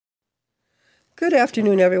Good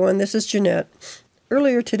afternoon, everyone. This is Jeanette.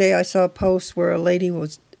 Earlier today, I saw a post where a lady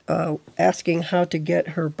was asking how to get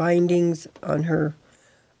her bindings on her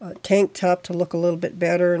tank top to look a little bit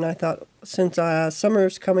better, and I thought since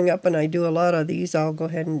summer's coming up and I do a lot of these, I'll go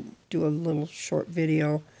ahead and do a little short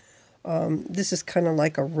video. This is kind of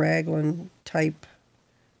like a raglan type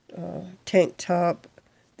tank top.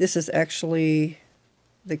 This is actually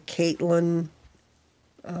the Caitlin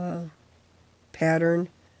pattern.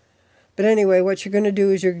 But anyway, what you're going to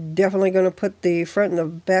do is you're definitely going to put the front and the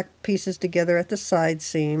back pieces together at the side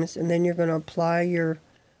seams, and then you're going to apply your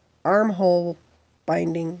armhole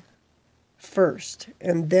binding first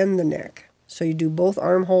and then the neck. So you do both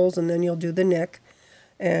armholes and then you'll do the neck.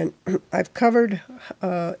 And I've covered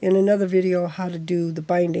in another video how to do the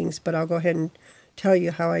bindings, but I'll go ahead and tell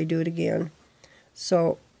you how I do it again.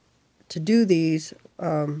 So to do these,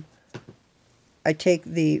 I take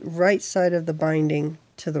the right side of the binding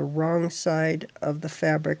to the wrong side of the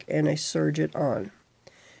fabric and I serge it on.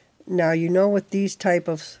 Now you know with these type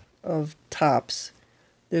of tops,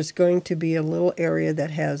 there's going to be a little area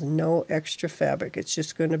that has no extra fabric. It's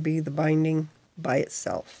just going to be the binding by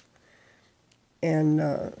itself. And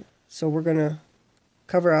so we're going to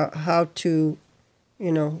cover out how to,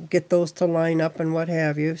 get those to line up and what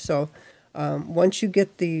have you. So once you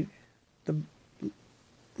get the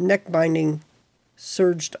neck binding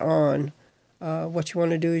serged on, what you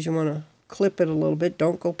want to do is you want to clip it a little bit.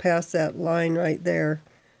 Don't go past that line right there,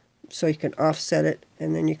 so you can offset it,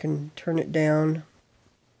 and then you can turn it down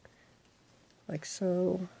like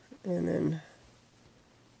so, and then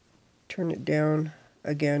turn it down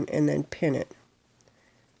again, and then pin it.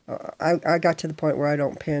 I got to the point where I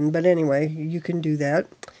don't pin, but anyway, you can do that.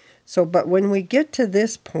 So, but when we get to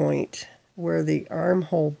this point where the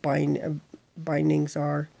armhole bindings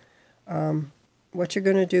are, what you're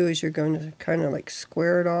going to do is you're going to kind of like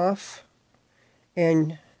square it off,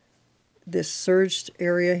 and this serged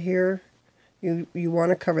area here, you want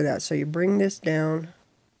to cover that. So you bring this down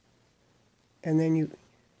and then you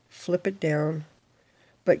flip it down,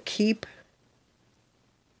 but keep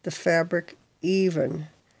the fabric even.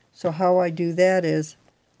 So how I do that is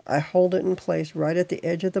I hold it in place right at the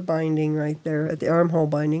edge of the binding right there, at the armhole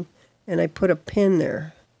binding, and I put a pin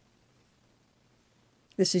there.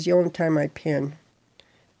 This is the only time I pin.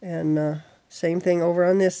 And same thing over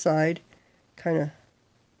on this side. Kind of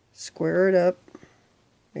square it up.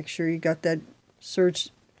 Make sure you got that serge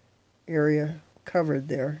area covered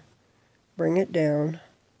there. Bring it down.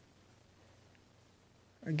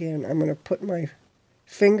 Again, I'm going to put my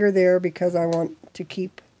finger there because I want to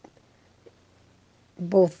keep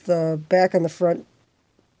both the back and the front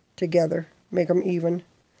together. Make them even.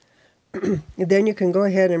 And then you can go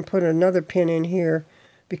ahead and put another pin in here,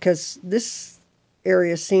 because this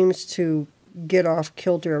area seems to get off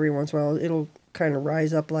kilter every once in a while. It'll kind of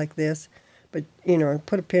rise up like this, but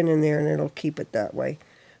put a pin in there and it'll keep it that way.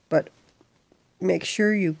 But make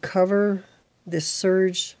sure you cover this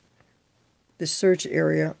serge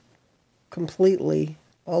area completely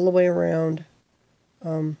all the way around.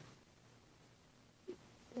 I'll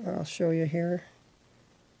show you here.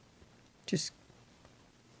 Just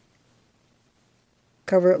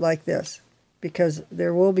cover it like this, because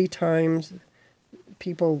there will be times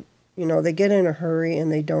people, they get in a hurry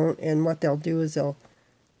and they don't, and what they'll do is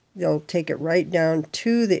they'll take it right down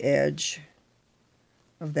to the edge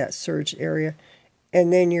of that serge area,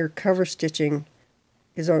 and then your cover stitching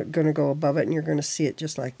is going to go above it, and you're going to see it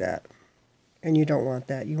just like that. And you don't want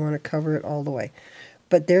that. You want to cover it all the way.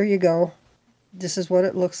 But there you go. This is what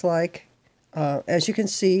it looks like. As you can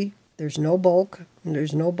see, there's no bulk, and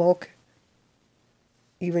there's no bulk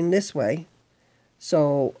even this way.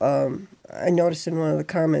 So I noticed in one of the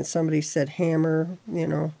comments somebody said hammer,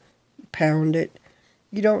 pound it.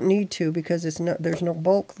 You don't need to, because there's no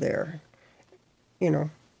bulk there.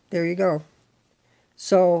 There you go.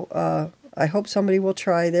 So I hope somebody will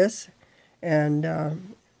try this, and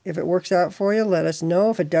if it works out for you, let us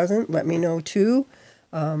know. If it doesn't, let me know too,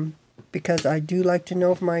 because I do like to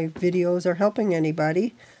know if my videos are helping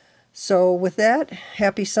anybody. So with that,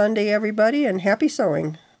 happy Sunday, everybody, and happy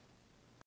sewing.